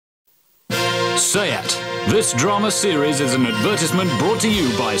Seat. This drama series is an advertisement brought to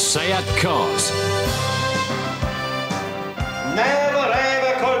you by Seat Cars. Never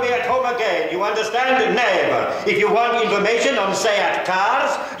ever call me at home again, you understand? Never. If you want information on Seat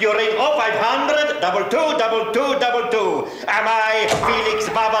Cars, you ring 0500 222222. Am I, Felix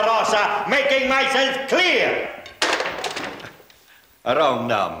Barbarossa, making myself clear? A wrong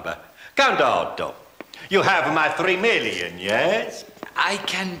number. Count Otto. You have my 3 million, yes? I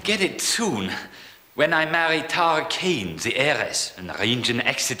can get it soon. When I marry Tara Kane, the heiress, and arrange an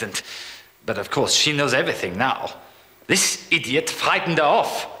accident. But of course, she knows everything now. This idiot frightened her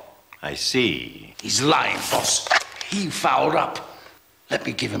off. I see. He's lying, boss. He fouled up. Let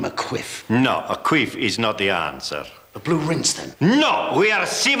me give him a quiff. No, a quiff is not the answer. The blue rinse, then? No, we are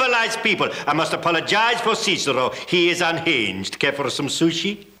civilized people. I must apologize for Cicero. He is unhinged. Care for some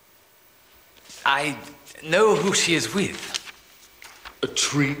sushi? I know who she is with. A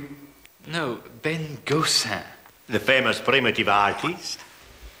tree? No, Ben Gossin. The famous primitive artist?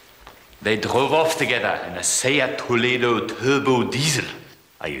 They drove off together in a Seat Toledo turbo diesel.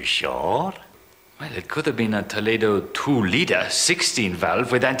 Are you sure? Well, it could have been a Toledo 2-liter,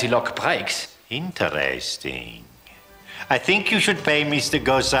 16-valve with anti-lock brakes. Interesting. I think you should pay Mr.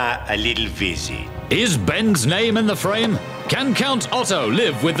 Gossin a little visit. Is Ben's name in the frame? Can Count Otto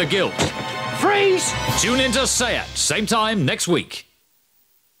live with the guilt? Freeze! Tune into Seat, same time next week.